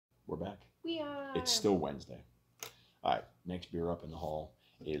back. We are. It's still Wednesday. All right, next beer up in the hall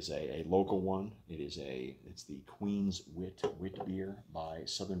is a local one. It's the Queen's Wit beer by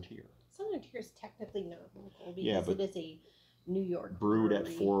Southern Tier. Southern Tier is technically not local because it is a New York brewed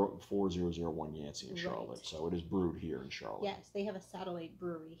brewery. At 4001 Yancey in Charlotte, so it is brewed here in Charlotte. Yes, they have a satellite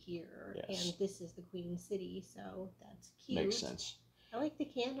brewery here, and this is the Queen City, so that's cute. Makes sense. I like the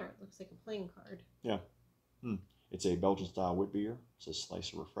can art. Looks like a playing card. Yeah. It's a Belgian-style wit beer. It says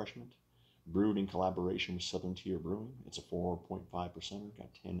slice of refreshment. Brewed in collaboration with Southern Tier Brewing. It's a 4.5%.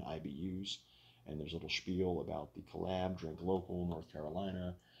 Got 10 IBUs. And there's a little spiel about the collab, drink local, North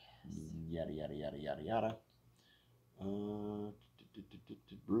Carolina, yada, yada, yada, yada, yada.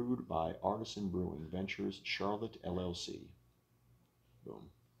 Brewed by Artisan Brewing Ventures, Charlotte, LLC. Boom.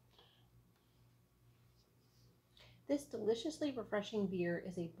 This deliciously refreshing beer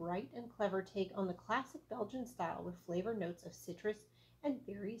is a bright and clever take on the classic Belgian style with flavor notes of citrus and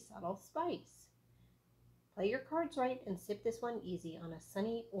very subtle spice. Play your cards right and sip this one easy on a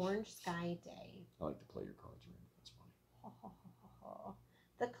sunny orange sky day. I like to play your cards right. That's funny.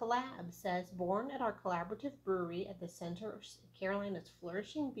 The collab says, born at our collaborative brewery at the center of Carolina's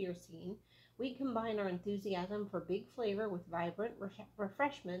flourishing beer scene, we combine our enthusiasm for big flavor with vibrant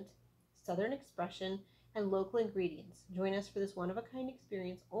refreshment, southern expression, and local ingredients. Join us for this one-of-a-kind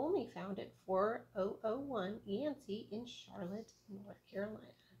experience only found at 4001 Yancey in Charlotte, North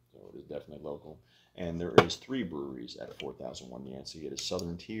Carolina. So it is definitely local. And there is 3 breweries at 4001 Yancey. It is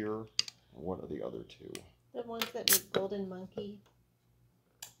Southern Tier. And what are the other 2? The ones that make Golden Monkey.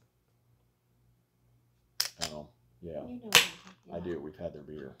 Oh, yeah. You know what I'm I do. We've had their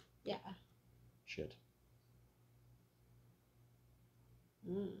beer. Yeah. Shit.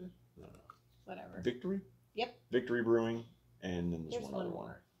 No. No. Whatever. Victory? Yep. Victory Brewing. And then there's There's one other one one.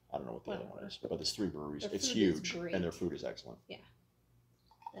 more. I don't know what the other one is. But there's 3 breweries. Their It's food is huge. great. And their food is excellent. Yeah.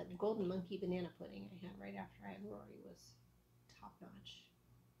 That Golden Monkey banana pudding I had right after I had Rory was top notch.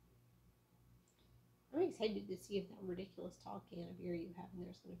 I'm excited to see if that ridiculous tall can of beer you have in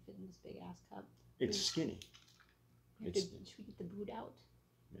there is going to fit in this big ass cup. It's skinny. Should we get the boot out?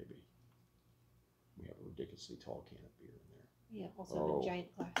 Maybe. We have a ridiculously tall can of beer in there. Yeah, also a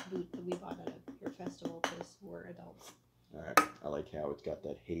giant glass boot that we bought at a beer festival because we're adults. All right. I like how it's got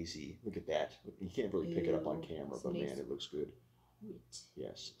that hazy. Look at that. You can't really pick it up on camera, but man, it looks good. Wit.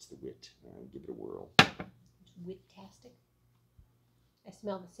 Yes, it's the wit. All right, give it a whirl. It's wit-tastic. I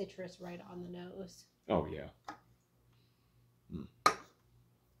smell the citrus right on the nose. Oh, yeah.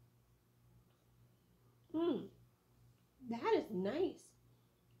 That is nice.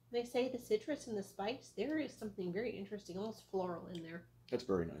 They say the citrus and the spice, there is something very interesting, almost floral in there. That's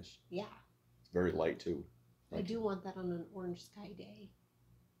very nice. Yeah. It's very light, too. I do want that on an orange sky day.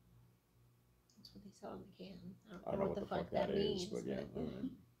 That's what they sell on the can. I don't know what the fuck that means. But yeah, all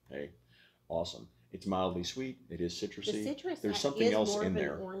right. Hey, awesome. It's mildly sweet. It is citrusy. The citrus There's something else in there.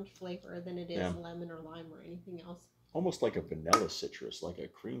 more of an orange flavor than it is lemon or lime or anything else. Almost like a vanilla citrus, like a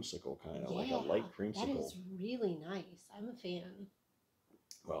creamsicle kind of, like a light creamsicle. That is really nice. I'm a fan.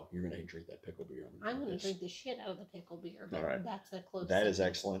 Well, you're going to drink that pickle beer. I'm going to drink the shit out of the pickle beer. But all right. That's a close That is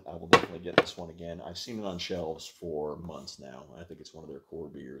excellent. I will definitely get this one again. I've seen it on shelves for months now. I think it's one of their core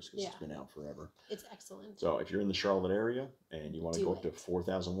beers because it's been out forever. It's excellent. So if you're in the Charlotte area and you want to go up to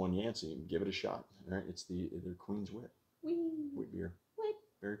 4001 Yancey, give it a shot. All right, it's their Queen's Wit. Wit beer. Wit.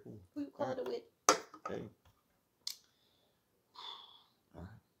 Very cool. We call it a wit. Okay. All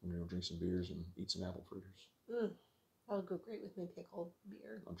right, I'm going to go drink some beers and eat some apple fritters. That'll go great with my pickled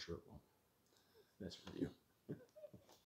beer. I'm sure it will. That's for you.